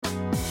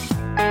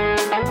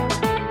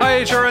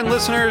HRN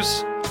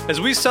listeners.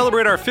 As we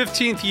celebrate our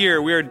 15th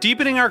year, we are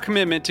deepening our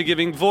commitment to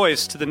giving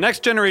voice to the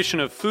next generation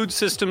of food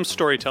systems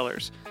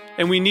storytellers,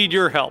 and we need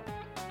your help.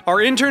 Our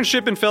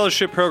internship and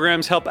fellowship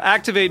programs help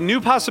activate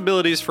new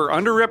possibilities for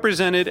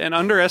underrepresented and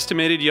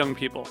underestimated young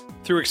people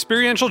through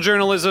experiential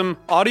journalism,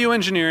 audio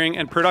engineering,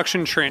 and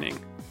production training.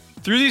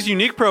 Through these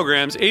unique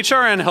programs,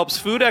 HRN helps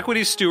food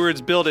equity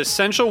stewards build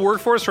essential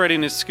workforce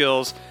readiness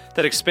skills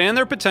that expand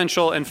their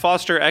potential and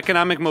foster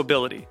economic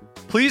mobility.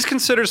 Please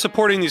consider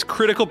supporting these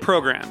critical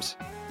programs.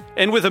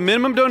 And with a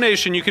minimum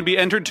donation, you can be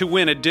entered to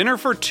win a dinner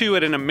for two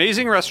at an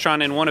amazing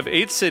restaurant in one of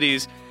 8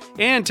 cities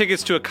and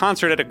tickets to a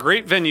concert at a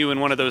great venue in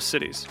one of those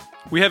cities.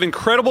 We have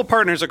incredible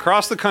partners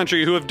across the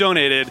country who have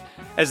donated,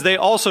 as they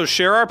also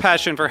share our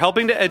passion for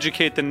helping to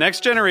educate the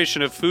next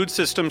generation of food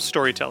systems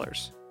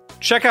storytellers.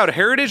 Check out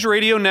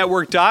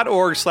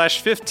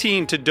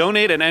heritageradionetwork.org/15 to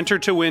donate and enter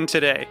to win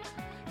today.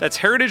 That's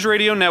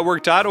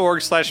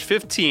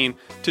heritageradionetwork.org/15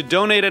 to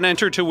donate and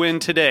enter to win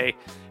today.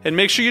 And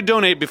make sure you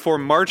donate before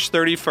March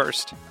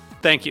 31st.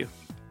 Thank you.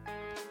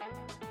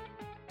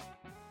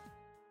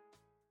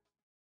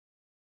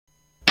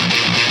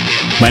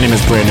 My name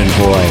is Brandon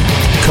Boy,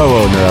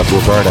 co-owner of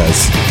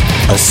Roberta's,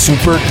 a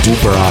super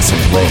duper awesome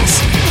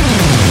place.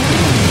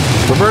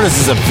 Roberta's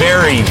is a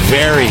very,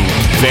 very,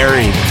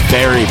 very,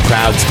 very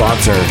proud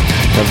sponsor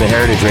of the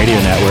Heritage Radio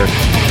Network.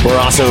 We're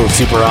also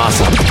super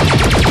awesome.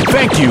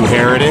 Thank you,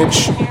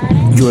 Heritage.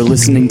 You're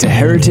listening to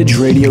Heritage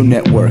Radio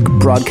Network,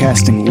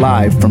 broadcasting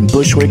live from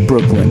Bushwick,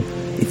 Brooklyn.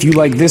 If you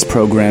like this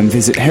program,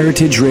 visit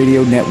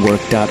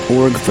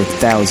heritageradionetwork.org for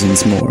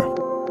thousands more.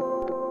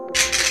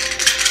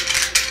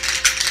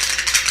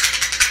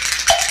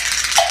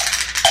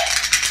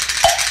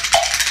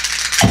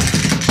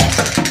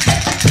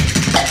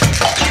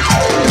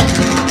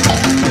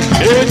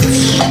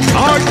 It's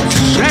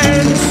Arts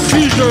and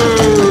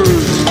Seizures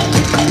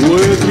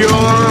with your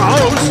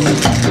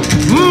hosts,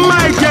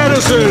 Mike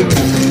Edison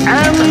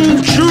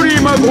and Judy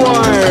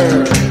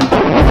Maguire.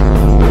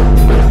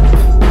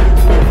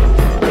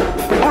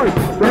 Arts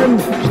and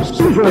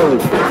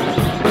Seizures.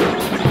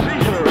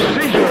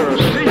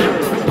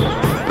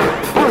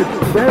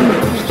 Arts and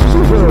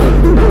Seizures.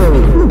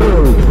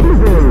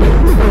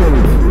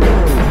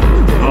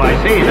 Oh, I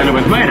see. Then it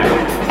was made of.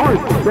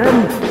 Arts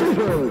and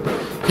Seizures.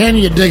 Can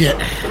you dig it?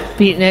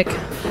 Beatnik.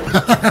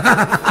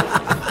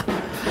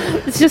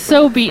 It's just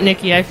so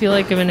beatniky. I feel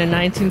like I'm in a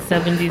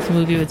 1970s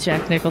movie with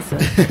Jack Nicholson.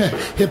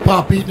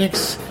 Hip-hop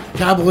beatniks,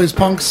 cowboys,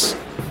 punks.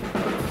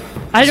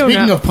 I don't know.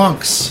 Speaking of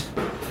punks,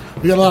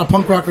 we got a lot of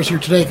punk rockers here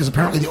today because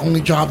apparently the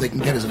only job they can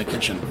get is in a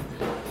kitchen.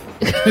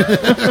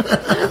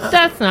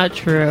 That's not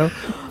true.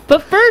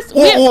 But first...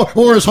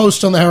 Or as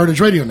hosts on the Heritage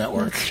Radio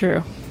Network. That's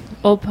true.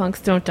 Old punks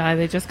don't die.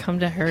 They just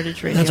come to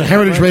Heritage Radio. That's a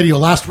Heritage Radio,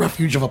 last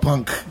refuge of a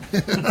punk.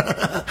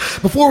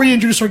 Before we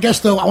introduce our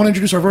guest, though, I want to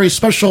introduce our very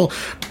special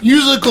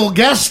musical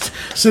guest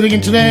sitting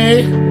in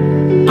today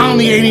on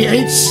the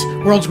 88s,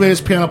 world's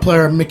greatest piano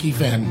player, Mickey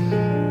Finn.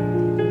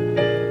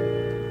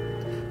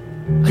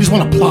 I just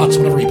want to plot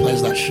whenever he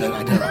plays that shit.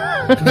 I do.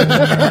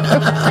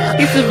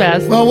 He's the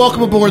best. Well,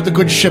 welcome aboard the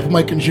good ship,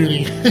 Mike and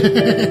Judy.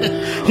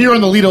 Here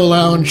on the Lido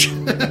Lounge.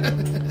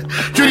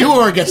 Judy, who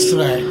are our guests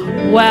today?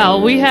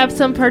 Well, we have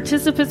some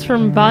participants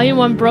from Volume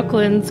 1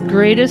 Brooklyn's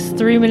greatest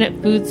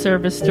 3-minute food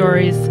service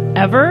stories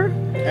ever.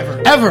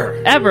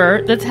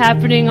 That's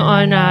happening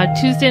on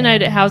Tuesday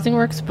night at Housing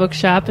Works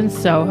Bookshop in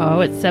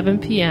Soho at 7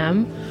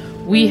 p.m.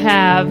 We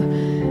have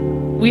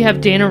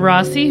Dana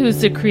Rossi, who's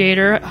the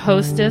creator,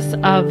 hostess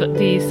of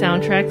the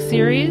soundtrack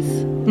series.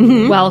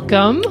 Mm-hmm.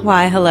 Welcome.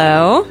 Why,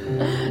 hello.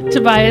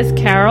 Tobias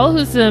Carroll,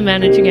 who's the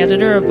managing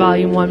editor of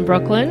Volume 1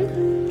 Brooklyn.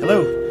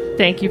 Hello.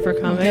 Thank you for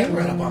coming.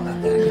 Right up on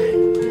that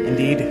thing.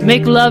 Indeed.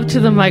 Make love to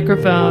the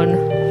microphone.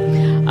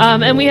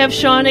 And we have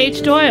Sean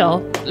H.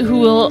 Doyle,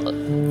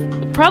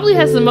 who probably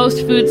has the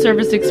most food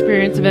service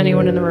experience of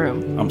anyone in the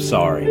room. I'm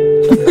sorry.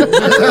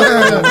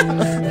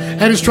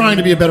 And is trying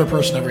to be a better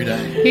person every day.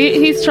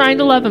 He's trying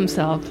to love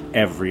himself.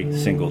 Every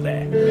single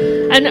day.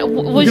 And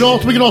we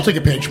can all take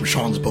a page from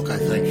Sean's book, I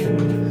think.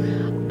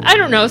 I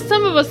don't know.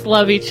 Some of us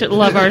love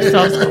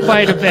ourselves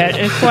quite a bit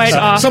and quite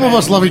often. Some of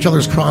us love each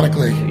other's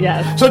chronically.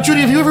 Yes. So,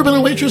 Judy, have you ever been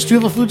a waitress? Do you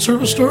have a food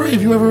service story?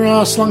 Have you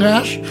ever slung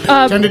hash?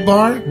 Attended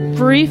bar?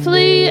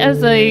 Briefly,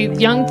 as a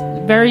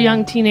very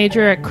young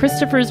teenager at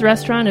Christopher's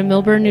Restaurant in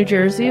Millburn, New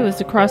Jersey. It was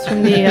across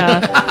from the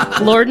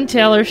Lord &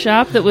 Taylor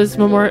shop that was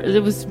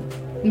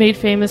made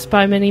famous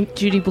by many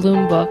Judy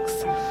Blume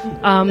books.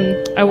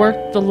 I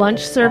worked the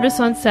lunch service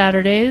on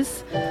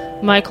Saturdays.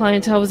 My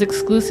clientele was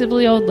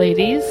exclusively old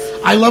ladies.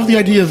 I love the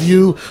idea of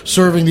you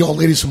serving the old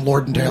ladies from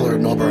Lord & Taylor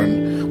in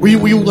Melbourne. Were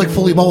you like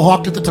fully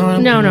mohawked at the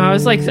time? No, I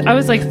was like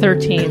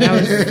 13.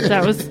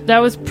 That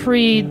was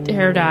pre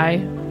hair dye,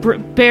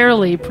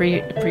 barely pre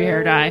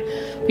hair dye.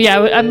 But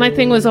yeah, my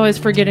thing was always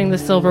forgetting the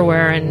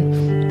silverware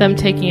and them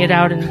taking it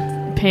out and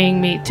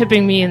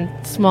tipping me in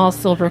small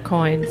silver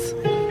coins.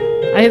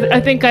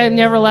 I think I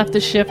never left a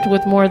shift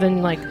with more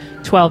than like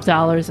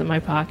 $12 in my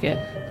pocket.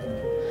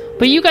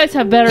 But you guys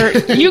have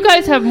better. You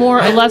guys have more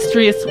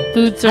illustrious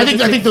food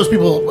service. I think those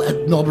people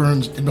at Melbourne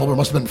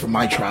must have been from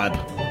my tribe.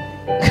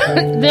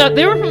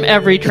 They were from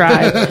every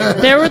tribe.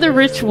 There were the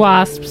rich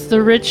wasps,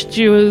 the rich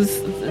Jews.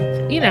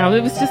 You know,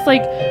 it was just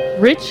like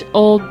rich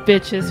old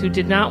bitches who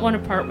did not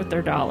want to part with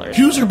their dollars.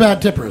 Jews are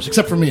bad tippers,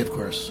 except for me, of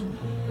course.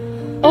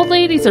 Old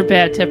ladies are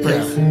bad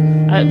tippers,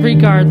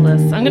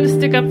 regardless. I'm going to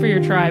stick up for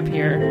your tribe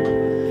here.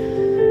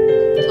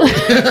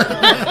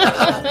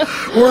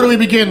 Where do we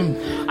begin?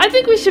 I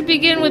think we should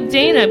begin with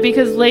Dana,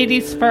 because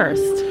ladies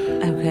first.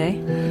 Okay.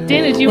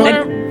 Dana, do you want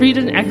to read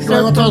an excerpt?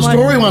 You want to tell a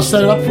story? You want to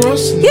set it up for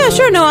us? Yeah,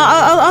 sure. No,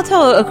 I'll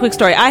tell a quick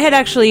story. I had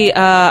actually,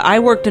 I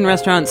worked in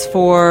restaurants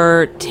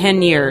for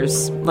 10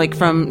 years, like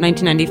from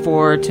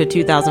 1994 to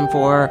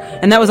 2004,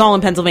 and that was all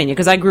in Pennsylvania,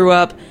 because I grew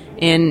up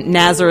in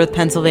Nazareth,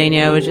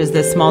 Pennsylvania, which is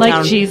this small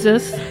town. Like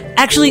Jesus?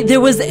 Actually,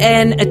 there was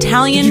an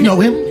Italian... Did you know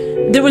him?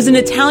 There was an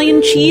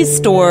Italian cheese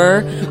store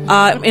in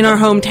our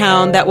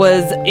hometown that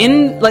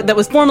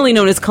was formerly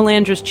known as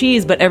Calandra's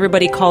Cheese, but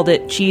everybody called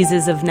it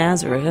Cheeses of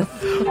Nazareth.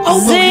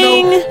 Oh,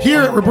 Zing! Well,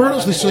 here at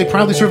Roberto's, they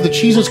proudly serve the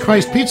Jesus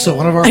Christ pizza,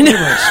 one of our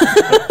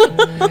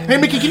favorites. Hey,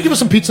 Mickey, can you give us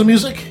some pizza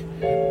music?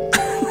 I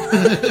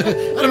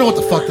don't know what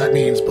the fuck that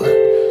means, but...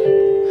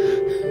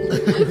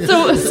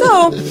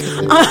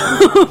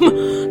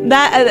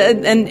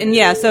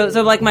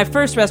 So like my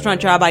first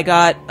restaurant job I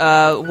got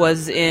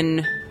was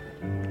in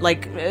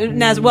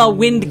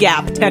Wind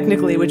Gap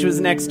technically, which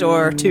was next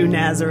door to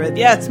Nazareth.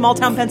 Yeah, small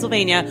town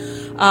Pennsylvania,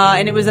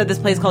 and it was at this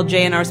place called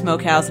J&R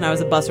Smokehouse, and I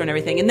was a busser and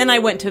everything. And then I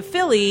went to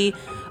Philly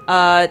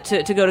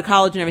to go to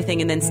college and everything,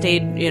 and then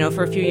stayed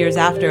for a few years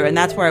after, and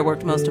that's where I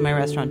worked most of my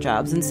restaurant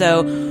jobs. And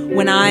so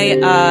when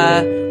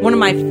one of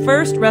my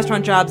first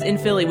restaurant jobs in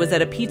Philly was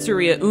at a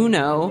Pizzeria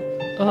Uno.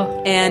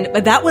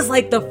 But that was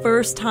like the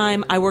first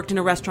time I worked in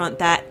a restaurant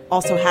that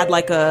also had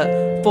like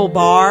a full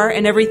bar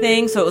and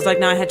everything. So it was like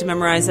now I had to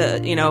memorize,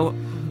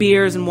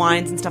 beers and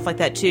wines and stuff like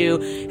that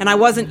too. And I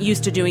wasn't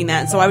used to doing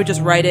that. So I would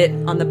just write it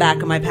on the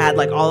back of my pad,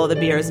 like all of the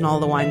beers and all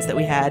the wines that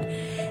we had.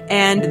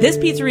 And this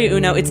Pizzeria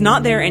Uno, it's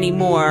not there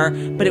anymore,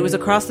 but it was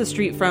across the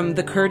street from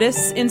the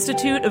Curtis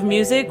Institute of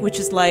Music, which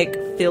is like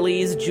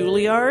Philly's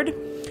Juilliard.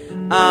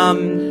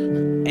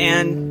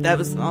 And that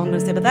was all I'm going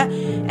to say about that.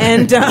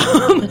 And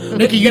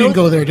Nikki, you didn't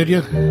go there, did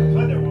you?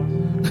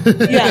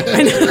 Yeah.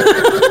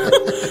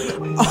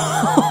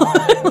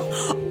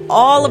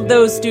 All of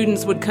those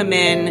students would come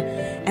in,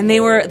 and they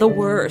were the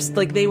worst.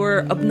 Like, they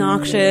were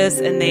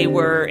obnoxious, and they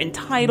were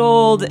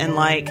entitled, and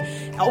like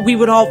we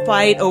would all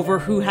fight over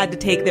who had to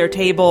take their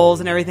tables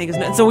and everything.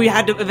 So we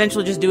had to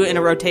eventually just do it in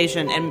a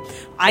rotation. And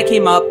I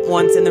came up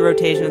once in the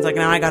rotation. It's like,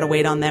 now I got to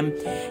wait on them.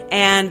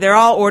 And they're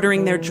all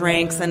ordering their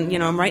drinks, and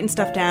I'm writing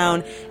stuff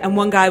down. And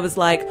one guy was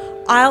like,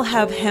 "I'll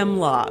have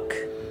hemlock."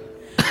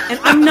 And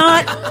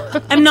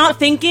I'm not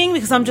thinking,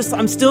 because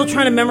I'm still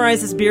trying to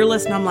memorize this beer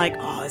list, and I'm like,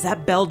 oh, is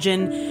that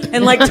Belgian?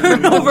 And like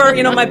turn over,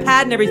 my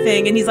pad and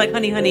everything, and he's like,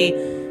 honey,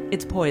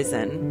 it's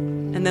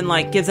poison. And then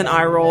like gives an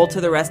eye roll to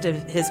the rest of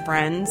his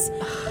friends.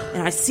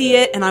 And I see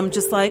it, and I'm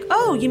just like,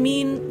 oh, you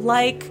mean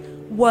like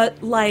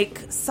what like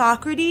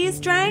Socrates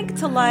drank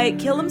to like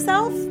kill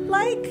himself?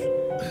 Like?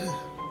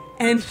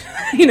 And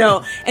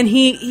and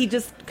he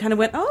just kind of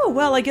went, oh,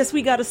 well, I guess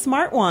we got a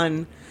smart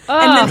one.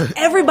 And then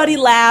everybody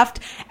laughed,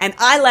 and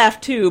I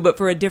laughed too, but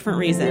for a different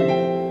reason.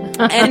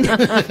 And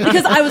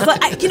because I was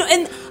like,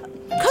 and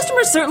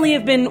customers certainly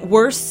have been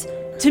worse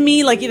to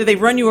me. Like, either they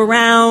run you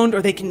around,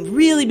 or they can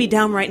really be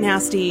downright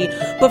nasty.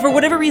 But for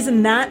whatever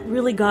reason, that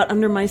really got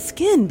under my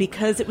skin,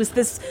 because it was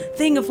this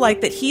thing of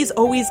like that he's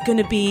always going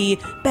to be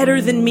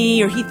better than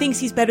me, or he thinks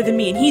he's better than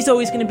me, and he's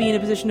always going to be in a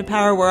position of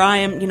power where I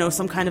am,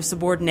 some kind of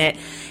subordinate.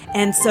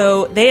 And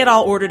so they had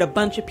all ordered a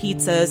bunch of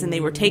pizzas, and they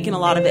were taking a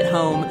lot of it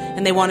home,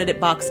 and they wanted it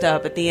boxed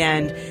up at the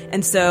end.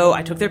 And so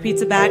I took their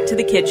pizza back to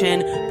the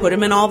kitchen, put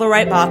them in all the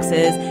right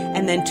boxes,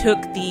 and then took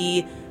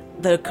the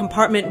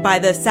compartment by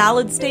the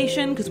salad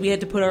station, because we had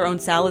to put our own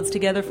salads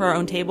together for our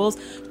own tables,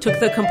 took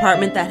the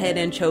compartment that had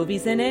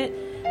anchovies in it,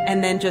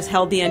 and then just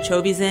held the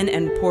anchovies in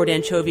and poured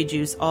anchovy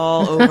juice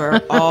all over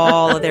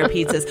all of their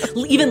pizzas,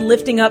 even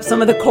lifting up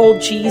some of the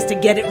cold cheese to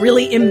get it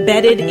really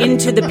embedded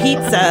into the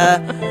pizza.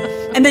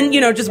 And then,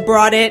 just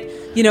brought it,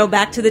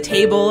 back to the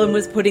table and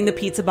was putting the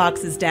pizza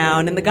boxes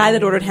down. And the guy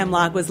that ordered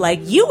hemlock was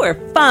like, "You were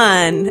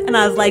fun." And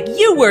I was like,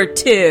 "You were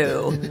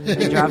too."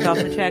 He dropped off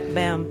the check.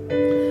 Bam.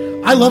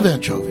 I love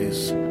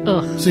anchovies.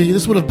 Ugh. See,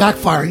 this would have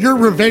backfired. Your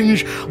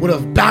revenge would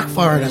have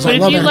backfired, as I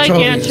love anchovies. But if you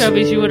like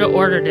anchovies, you would have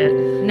ordered it.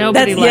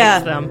 Nobody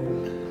likes them.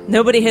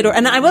 Nobody had,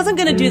 and I wasn't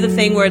going to do the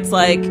thing where it's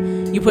like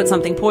you put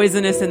something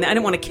poisonous in there. I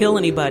didn't want to kill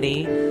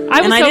anybody. I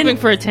was hoping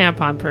for a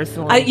tampon,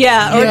 personally.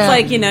 It's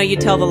like, you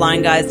tell the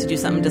line guys to do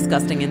something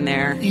disgusting in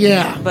there.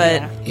 Yeah.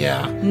 But,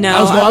 no.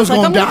 I was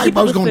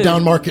going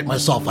down market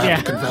myself, I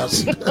have to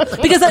confess.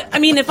 Because,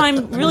 if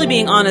I'm really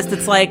being honest,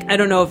 it's like, I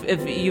don't know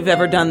if you've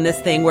ever done this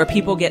thing where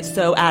people get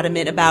so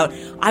adamant about,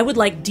 I would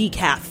like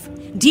decaf.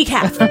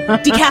 decaf,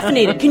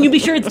 decaffeinated. Can you be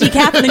sure it's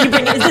decaf? And then you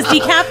bring it. Is this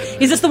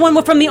decaf? Is this the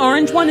one from the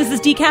orange one? Is this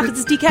decaf?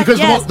 Is this decaf? Because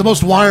yes. the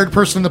most wired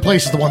person in the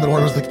place is the one that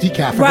orders the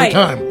decaf every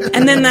time.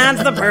 And then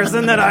that's the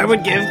person that I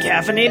would give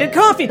caffeinated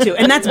coffee to.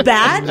 And that's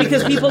bad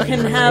because people can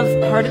have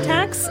heart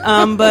attacks.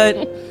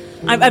 But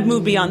I've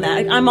moved beyond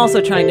that. I'm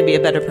also trying to be a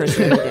better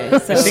person every day.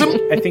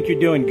 So. I think you're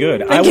doing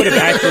good. I would have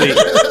actually,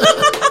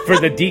 for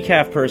the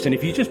decaf person,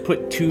 if you just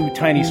put 2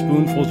 tiny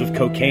spoonfuls of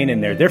cocaine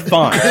in there, they're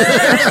fine.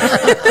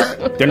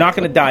 They're not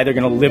going to die. They're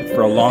going to live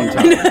for a long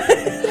time.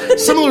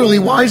 Similarly,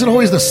 why is it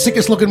always the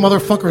sickest looking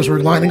motherfuckers who are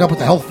lining up at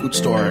the health food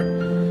store?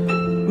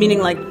 Meaning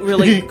like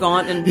really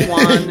gaunt and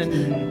blonde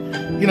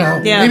and... You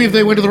know, maybe if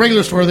they went to the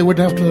regular store, they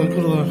wouldn't have to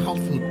go to the health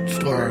food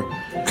store.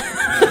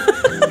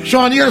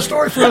 Sean, you got a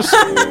story for us?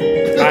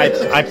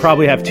 I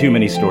probably have too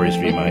many stories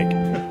for you, Mike.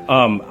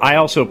 I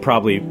also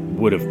probably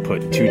would have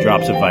put 2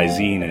 drops of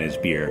Visine in his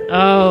beer.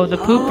 Oh, the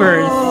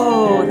poopers.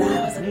 Oh,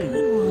 that was a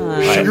good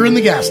one. Sugar in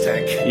the gas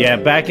tank. Yeah,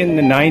 back in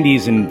the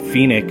 90s in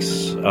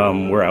Phoenix,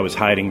 where I was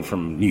hiding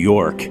from New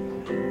York,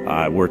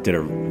 I worked at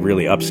a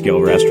really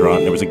upscale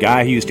restaurant. There was a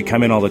guy who used to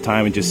come in all the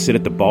time and just sit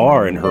at the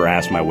bar and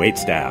harass my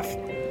waitstaff.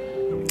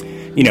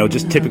 You know,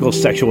 just typical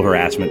sexual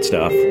harassment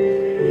stuff.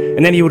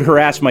 And then he would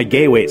harass my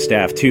gay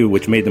waitstaff, too,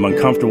 which made them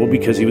uncomfortable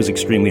because he was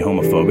extremely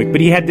homophobic. But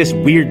he had this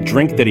weird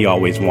drink that he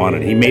always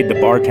wanted. He made the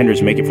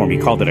bartenders make it for him. He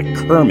called it a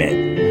Kermit.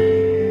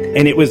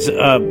 And it was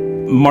a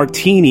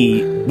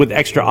martini with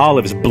extra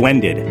olives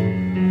blended.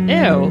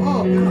 Ew.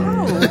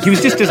 He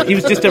was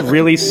just a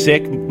really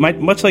sick,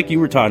 much like you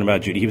were talking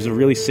about, Judy. He was a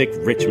really sick,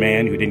 rich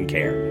man who didn't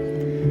care.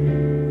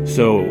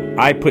 So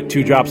I put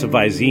 2 drops of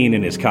Visine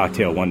in his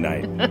cocktail one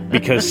night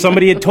because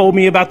somebody had told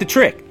me about the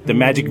trick, the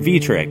Magic V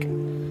trick.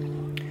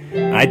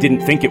 I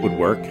didn't think it would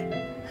work,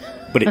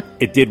 but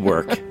it did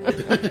work.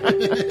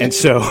 And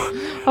so...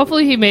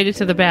 Hopefully he made it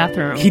to the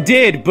bathroom. He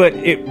did, but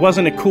it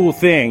wasn't a cool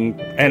thing.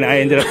 And I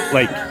ended up,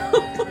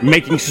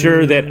 making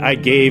sure that I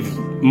gave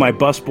my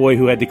busboy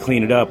who had to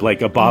clean it up,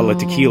 a bottle of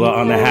tequila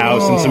on the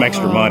house and some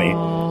extra money.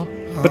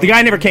 But the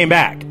guy never came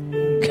back.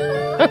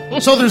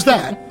 So there's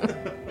that.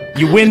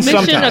 You win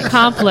Mission sometimes.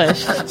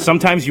 accomplished.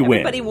 Sometimes you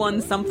win. Everybody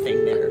won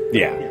something there.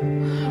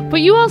 Yeah.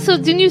 But you also,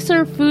 didn't you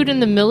serve food in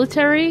the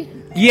military?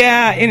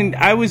 Yeah, and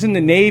I was in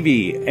the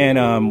Navy,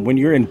 and when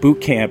you're in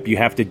boot camp, you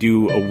have to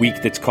do a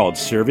week that's called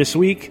Service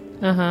Week.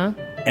 Uh-huh.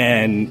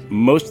 And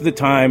most of the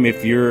time,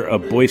 if you're a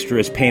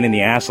boisterous pain in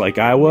the ass like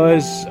I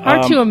was...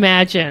 Hard to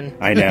imagine.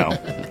 I know.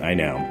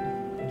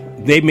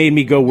 They made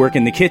me go work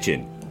in the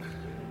kitchen.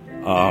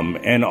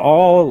 And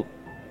all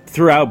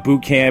throughout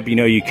boot camp,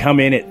 you come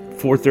in at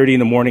 4:30 in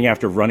the morning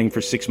after running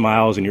for 6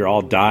 miles, and you're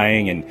all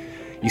dying, and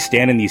you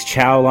stand in these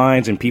chow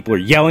lines, and people are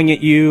yelling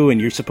at you,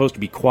 and you're supposed to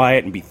be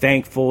quiet and be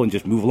thankful and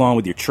just move along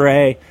with your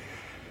tray.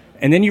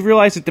 And then you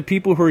realize that the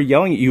people who are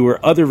yelling at you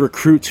are other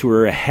recruits who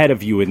are ahead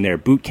of you in their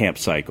boot camp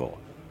cycle.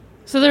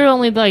 So they're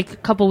only a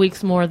couple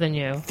weeks more than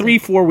you.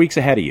 3-4 weeks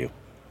ahead of you.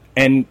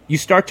 And you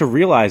start to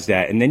realize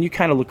that, and then you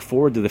kind of look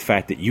forward to the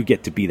fact that you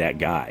get to be that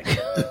guy.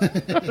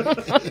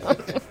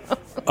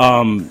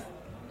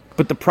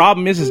 But the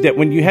problem is that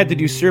when you had to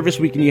do Service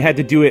Week and you had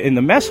to do it in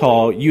the mess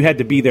hall, you had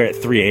to be there at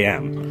 3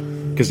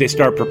 a.m. because they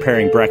start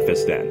preparing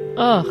breakfast then.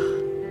 Ugh.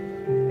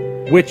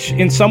 Which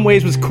in some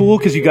ways was cool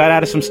because you got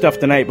out of some stuff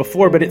the night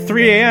before, but at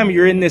 3 a.m.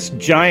 you're in this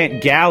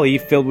giant galley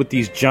filled with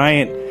these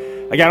giant...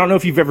 I don't know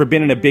if you've ever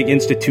been in a big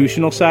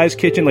institutional-sized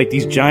kitchen,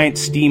 these giant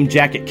steam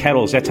jacket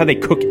kettles. That's how they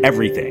cook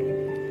everything.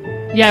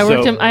 Yeah,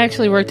 I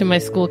actually worked in my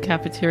school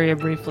cafeteria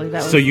briefly.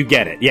 So you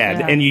get it,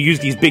 yeah. And you use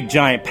these big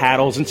giant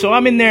paddles. And so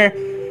I'm in there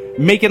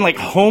making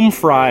home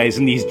fries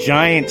in these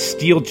giant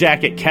steel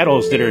jacket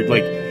kettles that are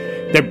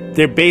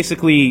they're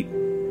basically,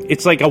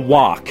 it's like a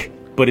wok,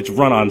 but it's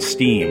run on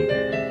steam.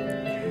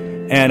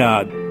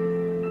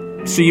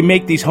 And so you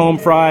make these home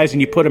fries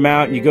and you put them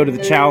out and you go to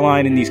the chow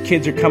line and these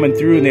kids are coming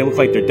through and they look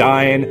like they're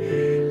dying.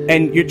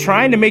 And you're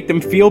trying to make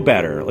them feel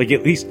better.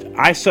 At least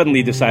I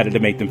suddenly decided to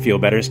make them feel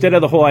better. Instead of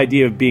the whole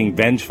idea of being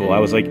vengeful, I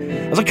was like,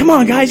 come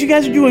on, guys, you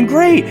guys are doing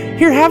great.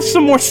 Here, have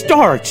some more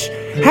starch.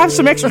 Have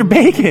some extra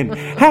bacon.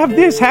 Have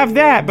this, have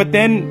that. But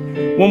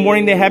then one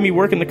morning they had me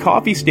work in the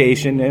coffee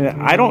station,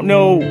 and I don't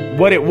know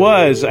what it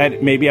was.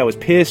 Maybe I was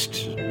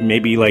pissed.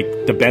 Maybe,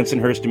 the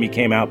Bensonhurst in me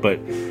came out, but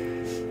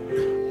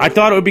I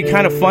thought it would be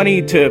kind of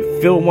funny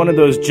to fill one of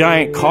those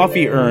giant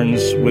coffee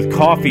urns with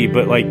coffee,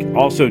 but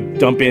also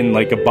dump in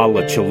a bottle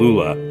of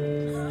Cholula.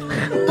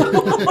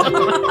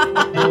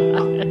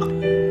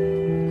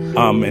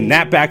 And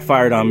that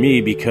backfired on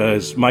me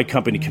because my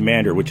company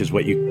commander, which is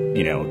what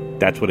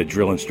that's what a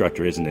drill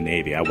instructor is in the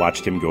Navy. I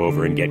watched him go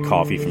over and get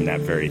coffee from that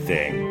very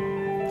thing.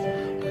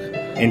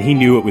 And he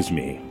knew it was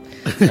me.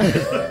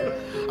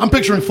 I'm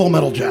picturing Full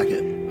Metal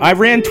Jacket. I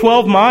ran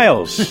 12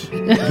 miles.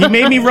 He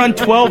made me run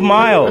 12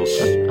 miles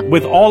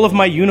with all of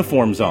my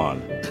uniforms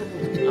on.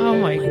 Oh,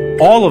 my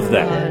God. All of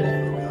them.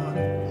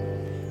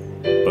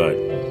 But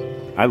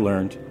I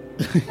learned.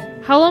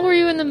 How long were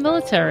you in the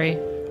military?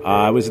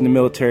 I was in the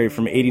military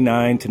from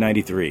 89 to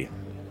 93.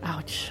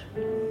 Ouch.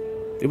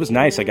 It was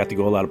nice. I got to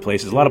go a lot of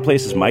places. A lot of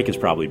places Mike has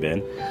probably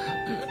been.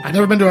 I've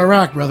never been to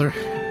Iraq, brother.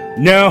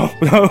 No,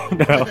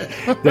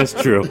 that's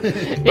true.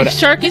 But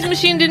Sharky's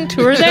Machine didn't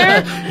tour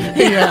there.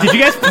 Yeah. Did you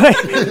guys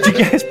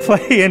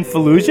play in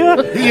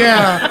Fallujah?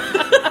 Yeah.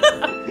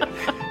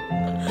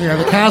 Yeah,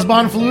 the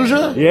Casbah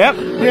Fallujah? Yep.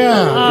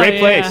 Yeah. Great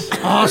place.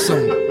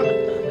 Awesome.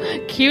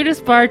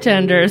 Cutest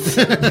bartenders.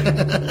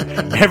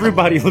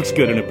 Everybody looks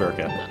good in a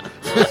burqa.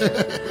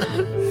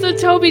 So,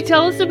 Toby,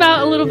 tell us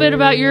a little bit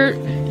about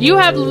you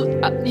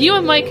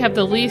and Mike have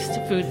the least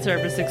food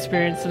service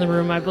experience in the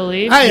room, I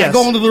believe. Hey, I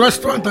go into the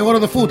restaurant, I order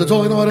the food. That's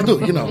all I know how to do,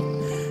 you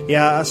know.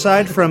 Yeah,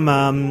 aside from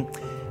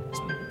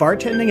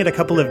bartending at a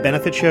couple of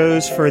benefit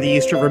shows for the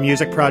East River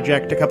Music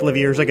Project a couple of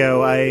years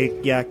ago, I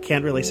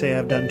can't really say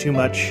I've done too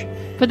much.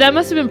 But that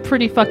must have been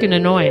pretty fucking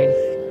annoying.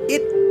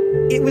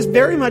 It was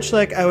very much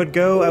like I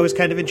was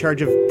kind of in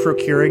charge of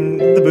procuring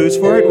the booze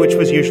for it, which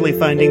was usually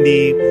finding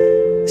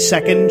the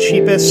second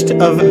cheapest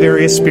of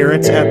various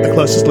spirits at the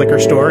closest liquor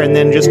store, and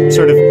then just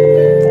sort of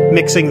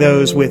mixing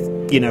those with,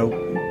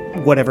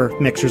 whatever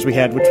mixers we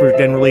had, which were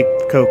generally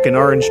Coke and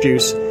orange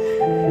juice,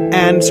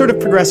 and sort of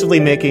progressively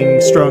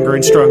making stronger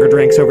and stronger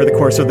drinks over the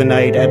course of the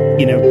night at,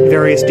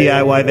 various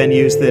DIY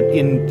venues that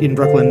in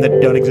Brooklyn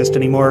that don't exist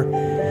anymore.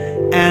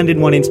 And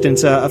in one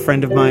instance, a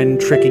friend of mine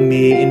tricking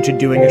me into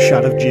doing a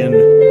shot of gin,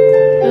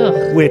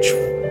 which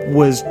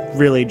was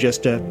really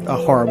just a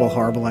horrible,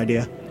 horrible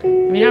idea. I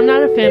mean, I'm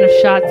not a fan of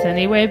shots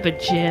anyway, but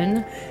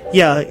gin?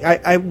 Yeah,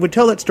 I would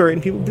tell that story,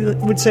 and people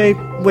would say,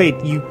 wait,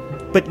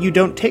 but you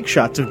don't take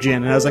shots of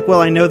gin. And I was like,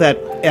 well, I know that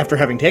after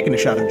having taken a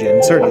shot of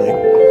gin, certainly.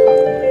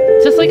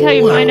 Just like how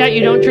you find out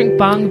you don't drink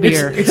bong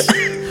beer. It's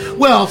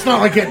not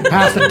like getting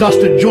past a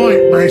dusted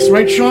joint, nice,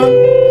 right, Sean?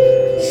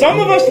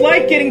 Some of us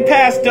like getting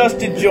past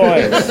dusted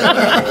joints.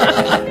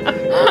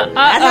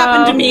 That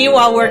happened to me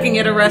while working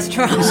at a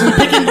restaurant.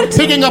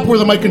 Picking up where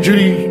the Mike and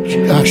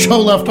Judy show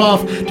left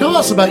off, tell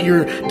us about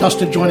your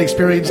dusted joint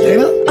experience,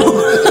 Dana.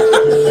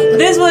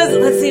 This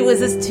was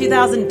this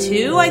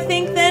 2002, I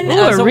think, then?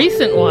 Ooh, a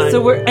recent one. So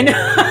we're...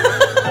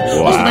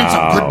 Must have been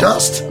some good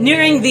dust.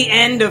 Nearing the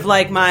end of,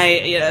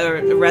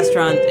 my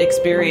restaurant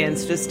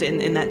experience, just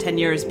in that 10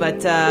 years.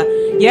 But,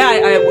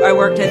 I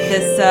worked at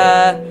this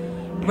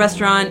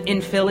restaurant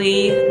in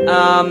Philly,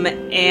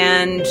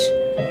 and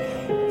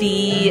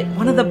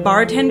one of the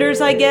bartenders,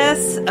 I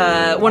guess,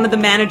 one of the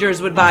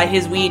managers would buy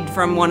his weed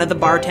from one of the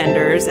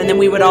bartenders, and then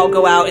we would all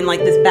go out in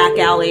this back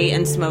alley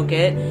and smoke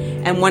it.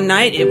 And one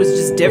night it was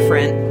just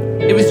different.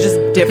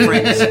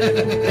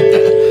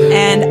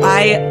 And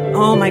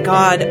oh my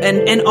God,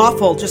 and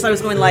awful. Just I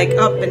was going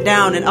up and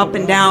down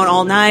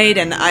all night,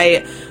 and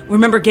I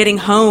remember getting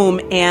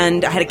home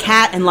and I had a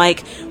cat, and I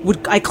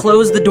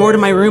closed the door to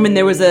my room, and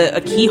there was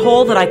a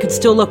keyhole that I could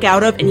still look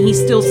out of, and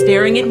he's still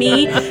staring at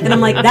me, and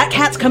I'm like, that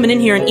cat's coming in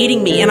here and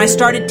eating me. And I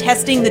started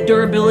testing the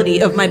durability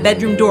of my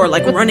bedroom door,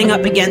 running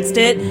up against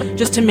it,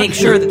 just to make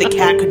sure that the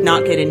cat could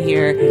not get in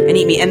here and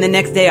eat me. And the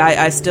next day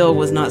I still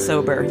was not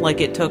sober.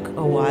 It took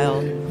a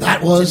while.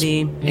 That was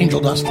angel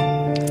dust.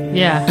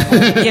 Yeah.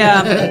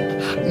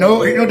 Yeah.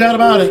 No, ain't no doubt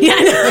about it. Yeah.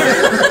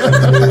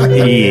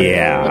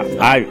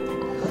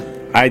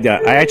 I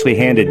actually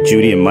handed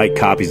Judy and Mike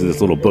copies of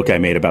this little book I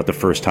made about the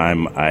first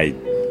time I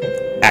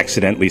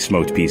accidentally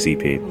smoked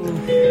PCP.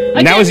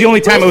 And that was the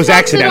only time it was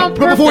accidental.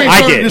 But before you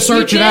started to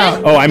search it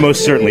out. Oh, I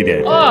most certainly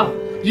did.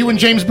 Oh. You and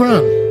James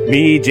Brown.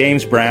 Me,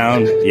 James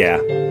Brown, yeah.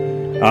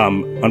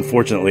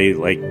 Unfortunately,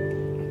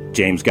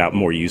 James got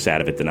more use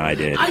out of it than I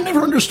did. I never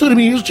understood him.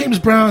 He was James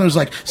Brown, who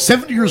was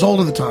 70 years old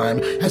at the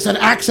time, has had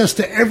access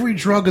to every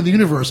drug in the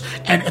universe,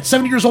 and at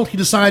 70 years old he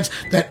decides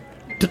that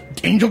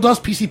angel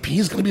dust, PCP,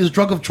 is going to be his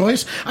drug of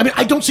choice. I mean,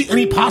 I don't see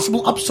any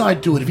possible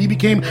upside to it. If he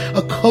became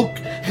a coke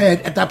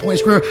head at that point in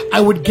his career, I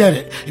would get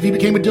it. If he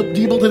became a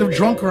debilitative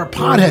drunk or a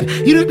pothead,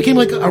 even if he became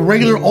a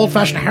regular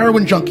old-fashioned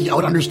heroin junkie, I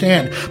would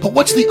understand. But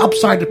what's the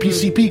upside to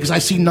PCP? Because I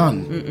see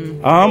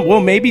none.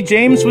 Well, maybe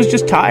James was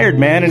just tired,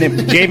 man, and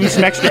it gave him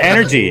some extra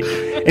energy.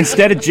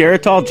 Instead of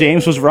Geritol,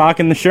 James was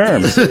rocking the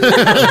Sherms.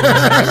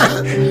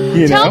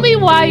 Tell me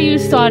why you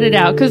sought it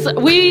out, because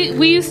we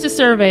used to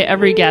survey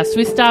every guest.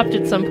 We stopped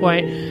at some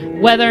point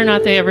whether or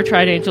not they ever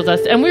tried angel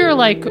dust, and we were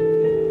like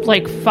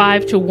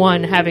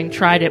 5-1 having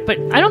tried it, but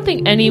I don't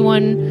think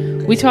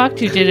anyone we talked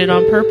to did it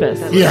on purpose.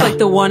 That was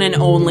the one and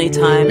only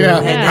time.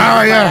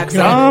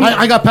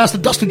 I got past the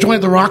dusted joint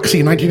at the Roxy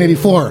in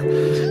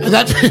 1984. And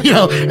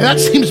that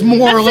seems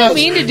more or less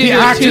mean to do the to a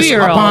axis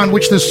 2-year-old. upon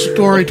which this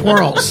story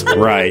twirls.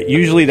 Right.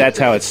 Usually that's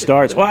how it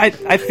starts. Well, I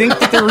think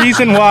that the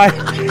reason why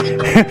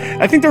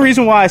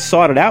I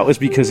sought it out was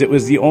because it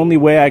was the only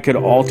way I could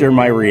alter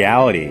my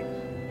reality.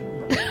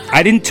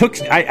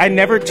 I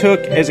never took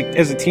as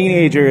a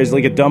teenager, as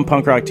a dumb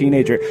punk rock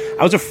teenager.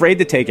 I was afraid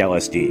to take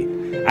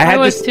LSD. I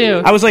was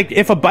too. I was like,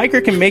 if a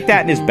biker can make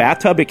that in his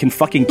bathtub, it can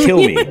fucking kill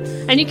me.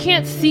 And you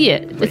can't see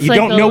it. It's you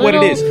don't know what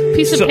it is.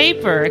 Piece of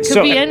paper. It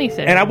could be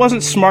anything. And I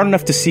wasn't smart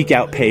enough to seek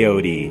out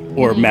peyote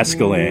or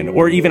mescaline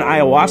or even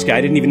ayahuasca.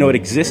 I didn't even know it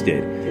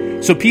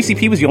existed. So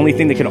PCP was the only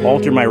thing that could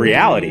alter my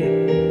reality.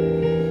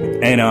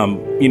 And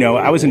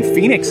I was in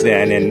Phoenix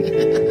then,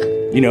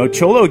 and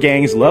Cholo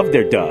gangs loved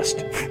their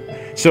dust.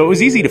 So it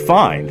was easy to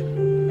find.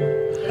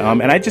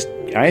 And I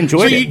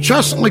enjoyed So it. you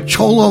just like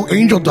Cholo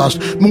angel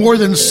dust more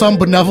than some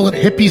benevolent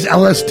hippies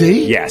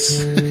LSD?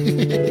 Yes.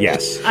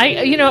 Yes.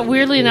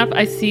 Weirdly enough,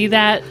 I see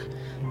that.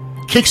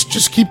 Kicks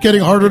just keep getting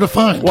harder to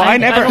find. Well,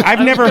 I've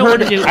never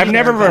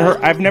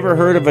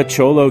heard of a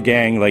Cholo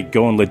gang like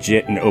going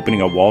legit and opening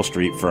a Wall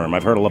Street firm.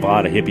 I've heard a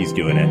lot of hippies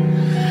doing it.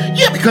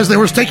 Yeah, because they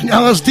were taking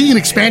LSD and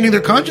expanding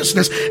their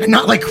consciousness and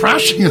not like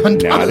crashing on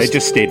dust. No, they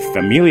just stayed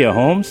familia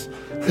homes.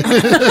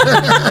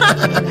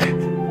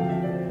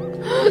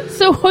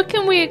 So what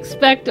can we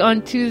expect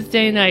on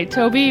Tuesday night?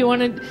 Toby, you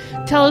want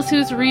to tell us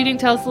who's reading?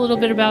 Tell us a little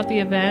bit about the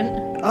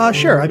event.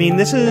 Sure. I mean,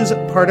 this is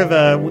part of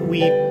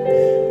we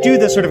do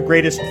the sort of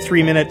greatest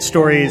 3-minute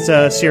stories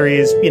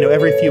series,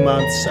 every few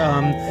months.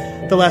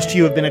 The last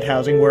few have been at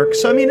Housing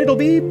Works. So, I mean, it'll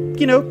be,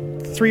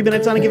 3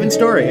 minutes on a given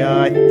story.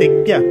 I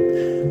think, yeah.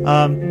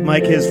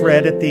 Mike has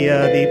read at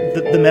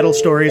the Metal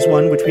Stories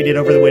one, which we did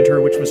over the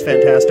winter, which was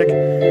fantastic.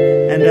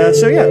 And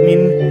so, yeah, I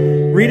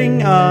mean,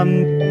 reading,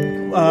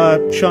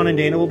 Sean and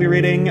Dana will be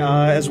reading,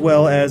 as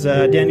well as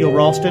Daniel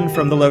Ralston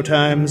from The Low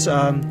Times,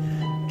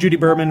 Judy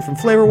Berman from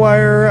Flavor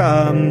Wire,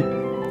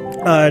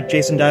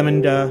 Jason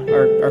Diamond,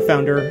 our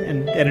founder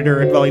and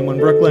editor at Volume 1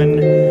 Brooklyn,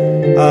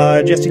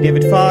 Jesse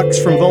David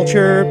Fox from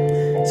Vulture,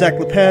 Zach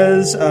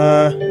Lopez,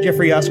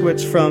 Jeffrey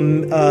Yaskowitz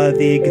from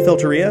the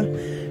Gethilteria,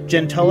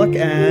 Jen Tullock,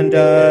 and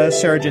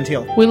Sarah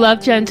Gentile. We love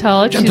Jen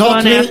Tullock. She's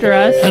on after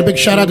us. And a big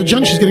shout out to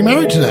Jen. She's getting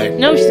married today.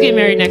 No, she's getting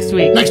married next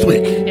week. Next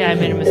week. Yeah, I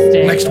made a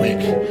mistake. Next week.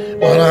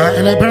 But,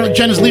 and apparently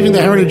Jen is leaving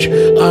the Heritage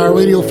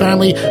Radio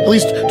family, at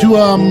least to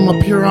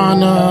appear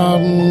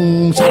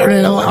on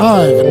Saturday Night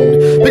Live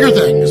and bigger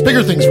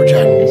things for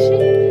Jen. Is she?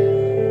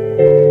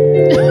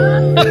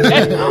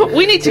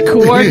 We need to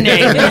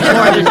coordinate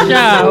before the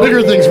show.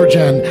 Bigger things for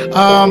Jen.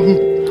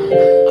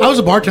 I was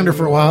a bartender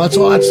for a while. That's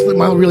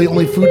my really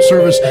only food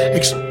service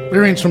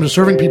experience from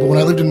serving people. When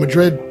I lived in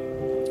Madrid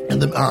in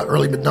the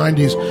early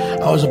mid-90s,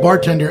 I was a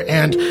bartender,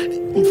 and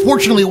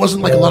fortunately, it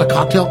wasn't like a lot of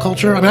cocktail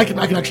culture. I mean,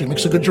 I can actually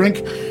mix a good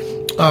drink,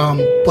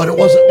 but it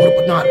wasn't,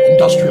 but not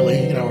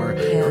industrially, or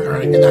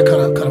in that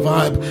kind of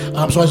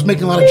vibe. So I was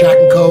making a lot of Jack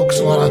and Cokes,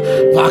 a lot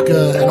of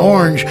vodka and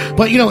orange.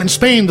 But in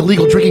Spain, the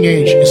legal drinking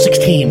age is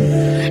 16,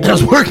 and I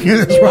was working in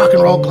this rock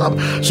and roll club.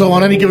 So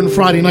on any given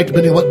Friday night,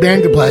 depending on what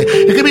band could play,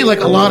 it could be like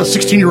a lot of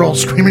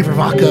 16-year-olds screaming for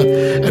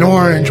vodka and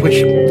orange,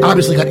 which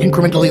obviously got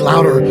incrementally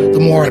louder the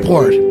more I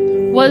poured.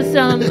 Was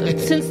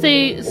since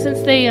they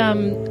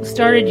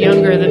started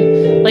younger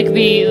than like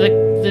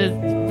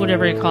the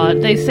whatever you call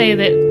it, they say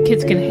that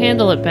kids can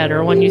handle it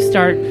better when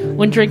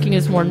drinking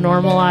is more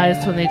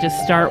normalized, when they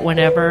just start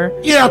whenever.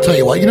 Yeah, I'll tell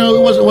you what. It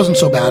wasn't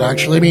so bad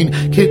actually. I mean,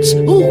 kids.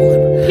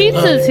 Ooh,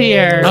 pizza's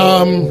here.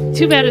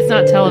 Too bad it's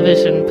not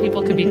television.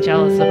 People could be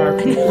jealous of our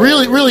pizza.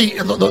 Really,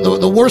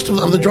 the worst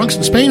of the drunks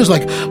in Spain is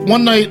like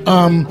one night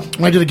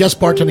when I did a guest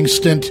bartending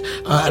stint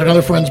at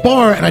another friend's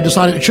bar, and I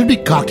decided it should be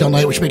cocktail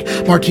night, which make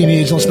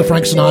martinis and listen to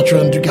Frank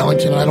Sinatra and Duke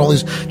Ellington, and I had all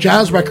these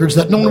jazz records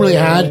that no one really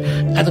had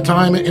at the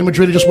time in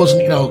Madrid. It just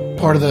wasn't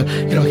part of the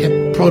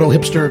hip,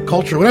 proto-hipster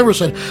culture, whatever.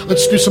 Said,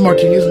 let's do some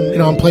martinis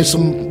and play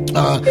some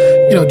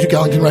Duke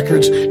Ellington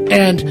records,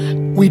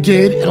 and we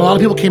did, and a lot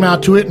of people came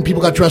out to it, and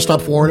people got dressed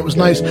up for it. It was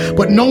nice,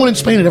 but no one in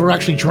Spain had ever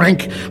actually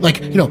drank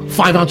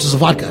 5 ounces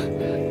of vodka,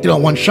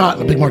 one shot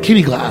in a big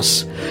martini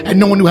glass, and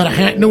no one knew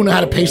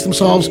how to pace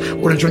themselves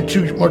or to drink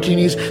 2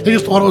 martinis. They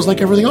just thought it was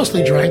like everything else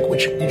they drank,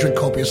 which you drink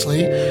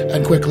copiously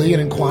and quickly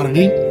and in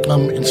quantity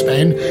in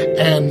Spain,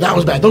 and that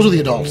was bad. Those are the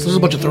adults. This is a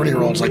bunch of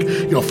 30-year-olds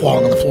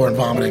falling on the floor and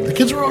vomiting. The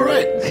kids were all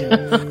right.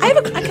 Can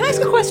I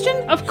ask a question?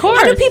 Of course.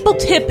 How do people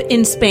tip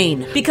in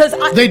Spain? Because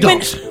they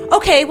don't.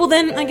 Okay, well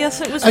then I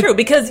guess it was true,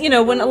 because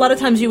when a lot of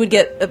times you would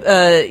get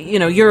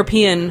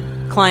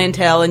European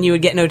clientele and you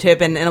would get no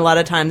tip, and a lot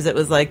of times it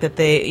was like that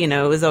they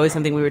it was always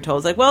something we were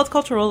told, it's well, it's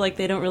cultural, like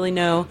they don't really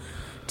know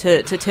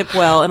to tip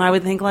well, and I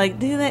would think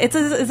do they? Is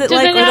it do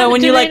like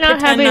when you not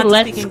pretend have a not to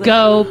Let's speak English?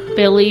 Go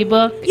Billy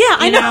book? Yeah,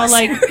 I know.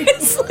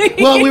 Seriously.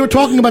 Well, we were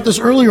talking about this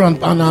earlier on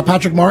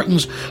Patrick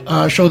Martin's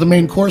show, The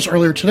Main Course,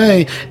 earlier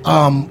today.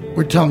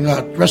 We're telling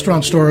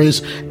restaurant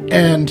stories,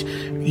 and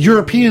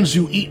Europeans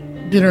who eat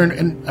dinner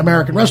in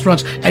American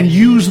restaurants and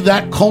use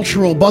that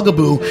cultural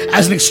bugaboo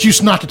as an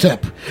excuse not to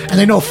tip. And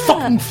they know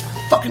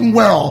fucking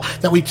well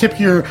that we tip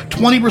here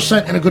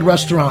 20% in a good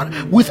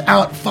restaurant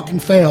without fucking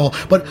fail.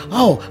 But,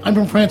 I'm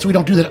from France, so we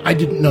don't do that. I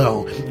didn't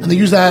know. And they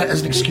use that as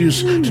an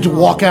excuse to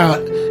walk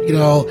out,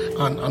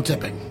 on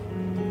tipping.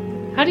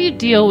 How do you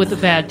deal with a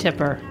bad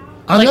tipper?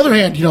 On the other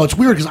hand, it's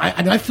weird because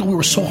I feel we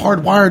were so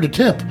hardwired to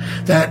tip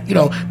that,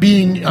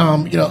 being, in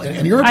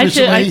Europe I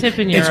recently, tip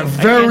in it's Europe.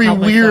 very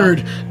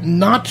weird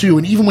not to.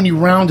 And even when you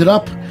round it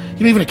up,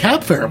 even a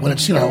cab fare, when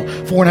it's,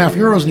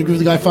 €4.50 and you give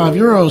the guy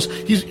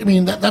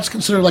 €5, that's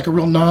considered like a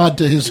real nod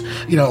to his,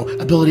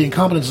 ability and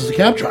competence as a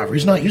cab driver.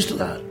 He's not used to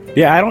that.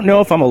 Yeah, I don't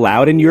know if I'm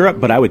allowed in Europe,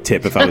 but I would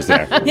tip if I was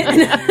there. I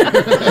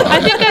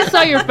think I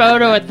saw your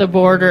photo at the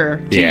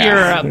border to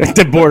Europe. At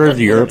the border of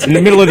Europe, in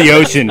the middle of the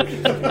ocean.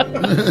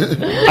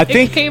 I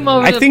think came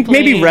over I the think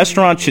maybe plane.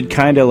 restaurants should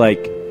kind of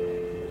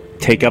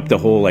take up the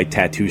whole like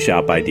tattoo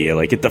shop idea.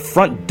 Like at the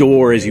front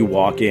door as you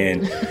walk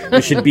in,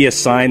 there should be a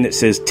sign that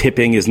says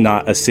tipping is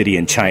not a city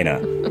in China.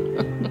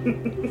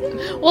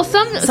 Well,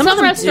 some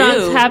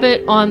restaurants have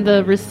it on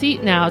the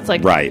receipt now. It's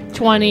like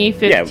 20,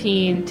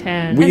 15,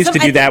 10. We used to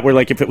do that where,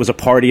 like, if it was a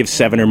party of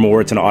 7 or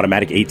more, it's an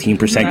automatic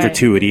 18%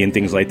 gratuity and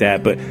things like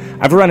that. But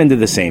I've run into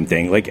the same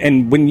thing. Like,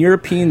 and when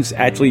Europeans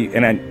actually,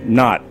 and I'm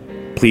not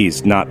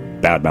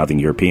bad-mouthing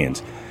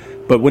Europeans,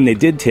 but when they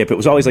did tip, it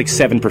was always like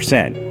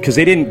 7% because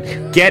they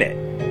didn't get it.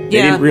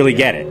 They didn't really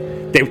get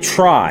it. They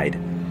tried.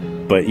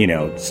 But, you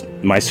know,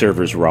 my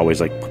servers were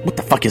always like, what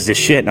the fuck is this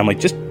shit? And I'm like,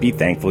 just be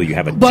thankful you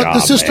have a job, But the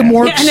system man.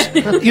 works,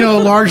 you know,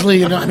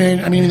 largely, I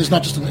mean, it's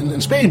not just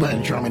in Spain, but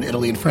in Germany,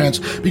 Italy, and France,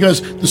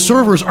 because the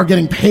servers are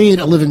getting paid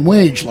a living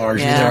wage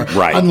largely there,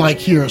 unlike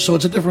here. So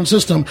it's a different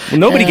system. Well,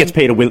 nobody gets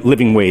paid a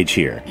living wage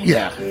here.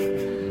 Yeah.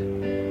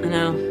 I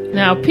know.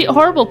 Now,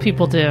 horrible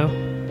people do,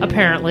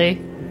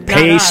 apparently.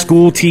 Pay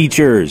school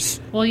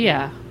teachers. Well,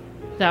 yeah.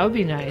 That would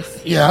be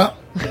nice. Yeah.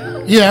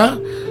 Yeah.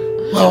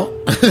 Well,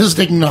 this is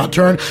taking an odd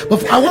turn.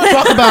 But I want to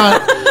talk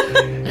about...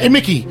 Hey,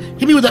 Mickey,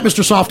 hit me with that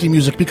Mr. Softy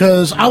music,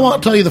 because I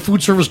want to tell you the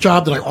food service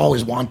job that I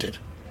always wanted.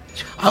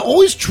 I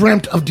always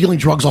dreamt of dealing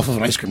drugs off of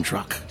an ice cream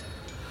truck.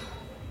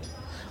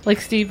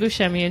 Like Steve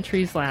Buscemi in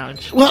Trees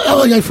Lounge.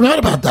 Well, I forgot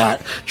about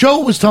that.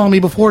 Joe was telling me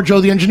before,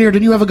 Joe the engineer,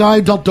 didn't you have a guy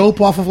who dealt dope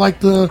off of,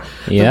 like, the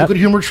Good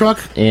Humor truck?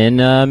 In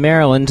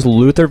Maryland,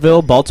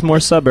 Lutherville,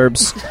 Baltimore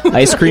suburbs.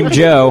 Ice Cream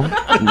Joe,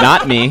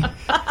 not me.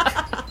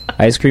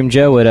 Ice Cream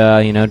Joe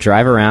would,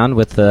 drive around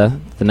with the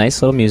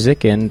nice little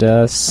music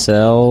and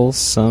sell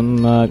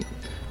some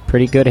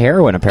pretty good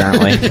heroin,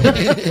 apparently.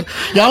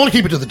 Yeah, I want to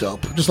keep it to the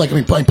dope. Just like,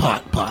 playing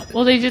pot.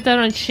 Well, they did that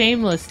on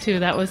Shameless, too.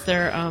 That was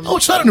their... Oh,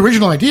 it's not an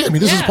original idea. I mean,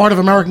 this is part of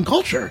American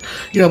culture.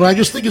 You know, but I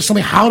just think it's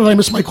something, how did I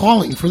miss my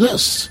calling for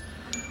this?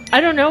 I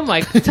don't know,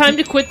 Mike. Time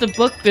to quit the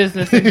book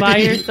business and buy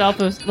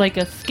yourself a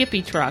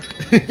Skippy truck.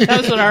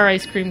 That was what our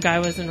ice cream guy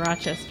was in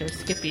Rochester,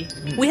 Skippy.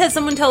 We had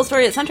someone tell a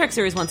story at Soundtrack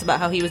Series once about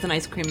how he was an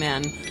ice cream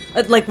man.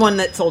 Like one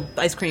that sold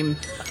ice cream.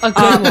 A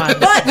good one.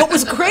 But what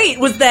was great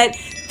was that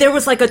there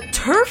was like a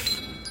turf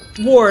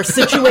war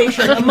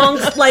situation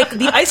amongst like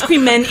the ice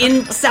cream men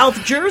in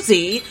South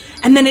Jersey,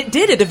 and then it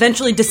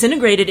eventually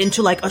disintegrated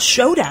into like a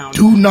showdown.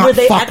 Do not where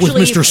they fuck with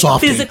actually Mr.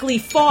 Softy. physically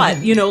fought,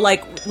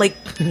 like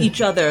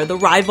each other, the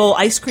rival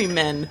ice cream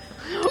men.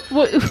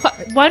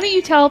 Why don't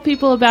you tell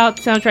people about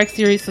Soundtrack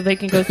Series so they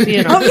can go see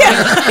it? Oh,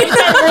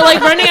 yeah. We're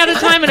like running out of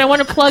time, and I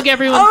want to plug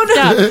everyone's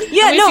stuff.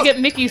 Yeah, we have to get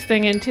Mickey's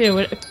thing in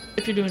too,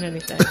 if you're doing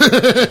anything.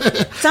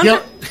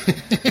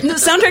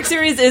 Soundtrack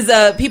Series is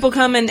people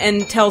come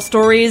and tell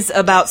stories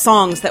about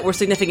songs that were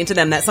significant to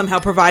them, that somehow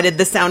provided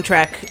the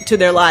soundtrack to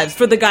their lives.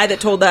 For the guy that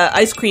told the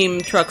ice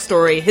cream truck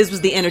story, his was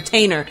The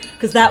Entertainer,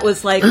 because that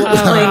was like what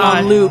was playing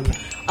on loop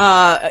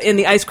in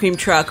the ice cream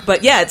truck.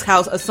 But yeah, it's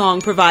how a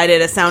song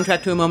provided a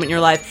soundtrack to a moment in your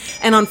life.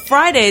 And on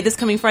Friday, this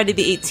coming Friday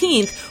the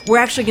 18th, we're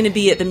actually going to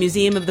be at the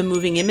Museum of the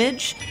Moving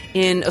Image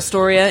in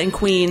Astoria in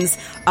Queens,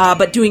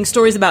 but doing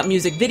stories about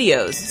music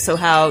videos. So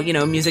how,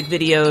 music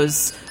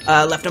videos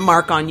left a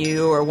mark on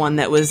you, or one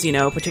that was,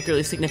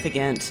 particularly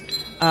significant.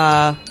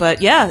 But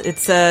yeah,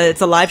 it's a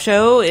live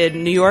show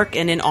in New York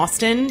and in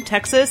Austin,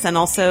 Texas, and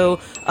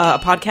also a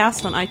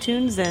podcast on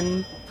iTunes,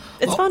 and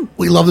it's fun.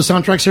 We love the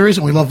Soundtrack Series,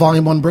 and we love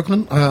Volume 1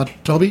 Brooklyn.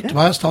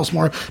 Tobias, tell us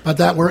more about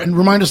that. And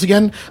remind us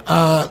again,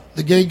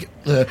 the gig,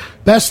 the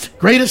best,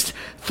 greatest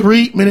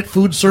 3-minute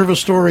food service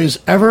stories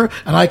ever,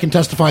 and I can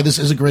testify this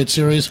is a great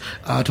series.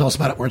 Tell us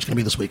about it, where it's going to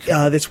be this week.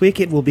 This week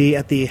it will be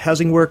at the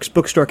Housing Works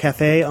Bookstore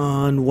Cafe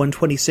on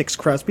 126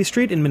 Crosby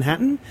Street in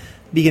Manhattan,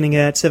 beginning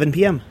at 7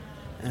 p.m.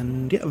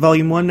 And yeah,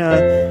 Volume 1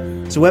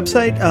 is a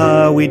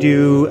website. We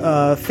do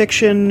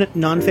fiction,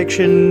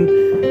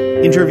 nonfiction,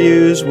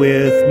 interviews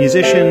with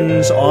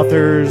musicians,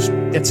 authors,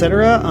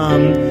 etc.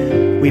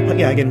 We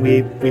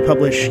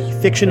publish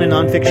fiction and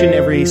nonfiction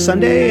every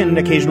Sunday, and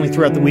occasionally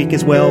throughout the week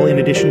as well, in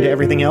addition to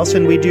everything else.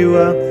 And we do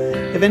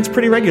events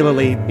pretty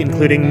regularly,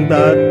 including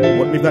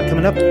what we've got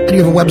coming up. And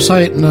you have a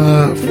website and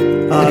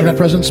internet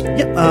presence?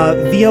 Yep,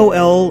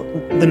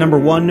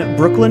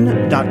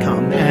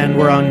 VOL1Brooklyn.com, and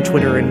we're on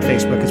Twitter and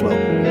Facebook as well.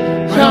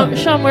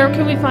 Sean, where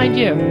can we find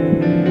you?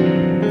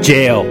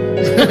 Jail.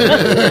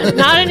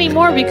 Not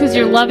anymore, because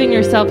you're loving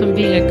yourself and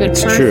being a good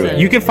person. It's true.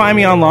 You can find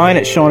me online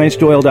at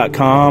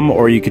SeanHDoyle.com,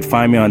 or you could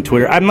find me on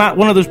Twitter. I'm not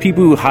one of those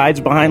people who hides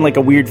behind like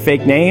a weird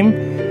fake name.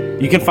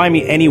 You can find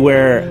me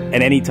anywhere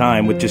at any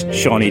time with just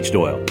Sean H.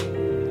 Doyle.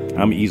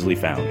 I'm easily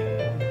found.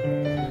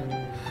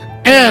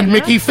 And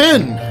Mickey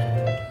Finn.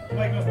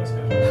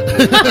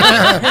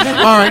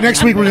 All right,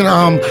 next week we're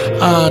going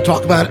to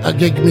talk about a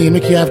gig me and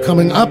Mickey have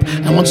coming up.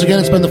 And once again,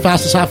 it's been the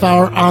fastest half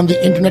hour on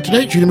the internet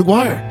today. Judy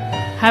McGuire.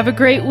 Have a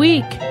great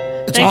week.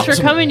 Thanks for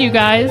coming, you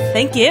guys.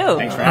 Thank you.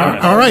 Thanks for having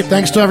us. All right,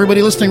 thanks to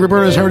everybody listening.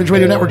 Roberta's Heritage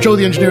Radio Network. Joe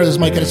the engineer. This is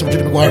Mike Edison for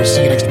Judy McGuire.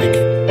 See you next week.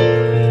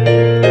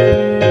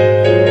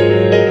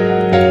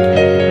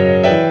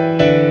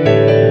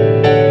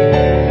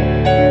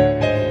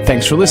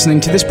 Thanks for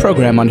listening to this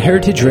program on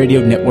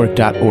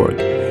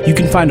heritageradionetwork.org. You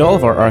can find all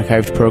of our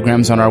archived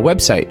programs on our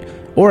website,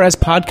 or as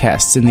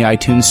podcasts in the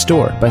iTunes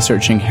Store by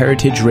searching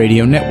Heritage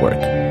Radio Network.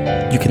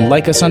 You can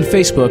like us on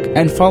Facebook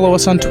and follow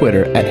us on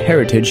Twitter at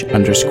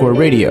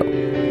heritage_radio.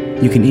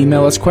 You can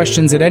email us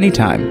questions at any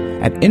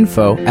time at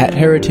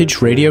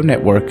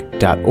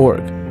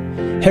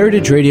info@heritageradionetwork.org.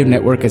 Heritage Radio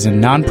Network is a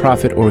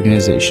non-profit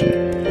organization.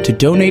 To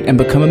donate and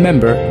become a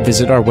member,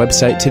 visit our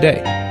website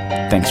today.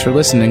 Thanks for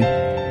listening.